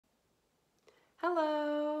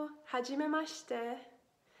Hello, はじめまして.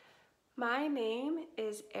 My name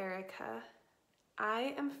is Erika.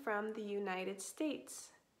 I am from the United States.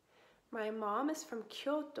 My mom is from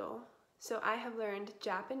Kyoto, so I have learned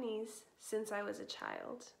Japanese since I was a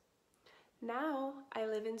child. Now I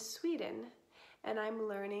live in Sweden and I'm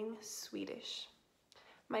learning Swedish.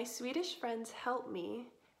 My Swedish friends help me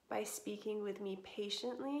by speaking with me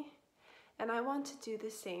patiently, and I want to do the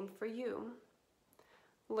same for you.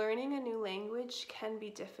 Learning a new language can be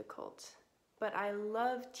difficult, but I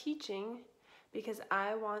love teaching because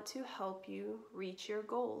I want to help you reach your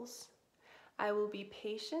goals. I will be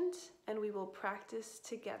patient and we will practice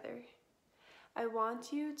together. I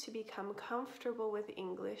want you to become comfortable with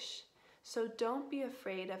English, so don't be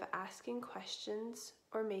afraid of asking questions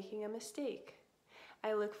or making a mistake.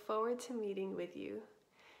 I look forward to meeting with you.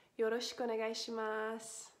 よろしくお願いしま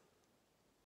す。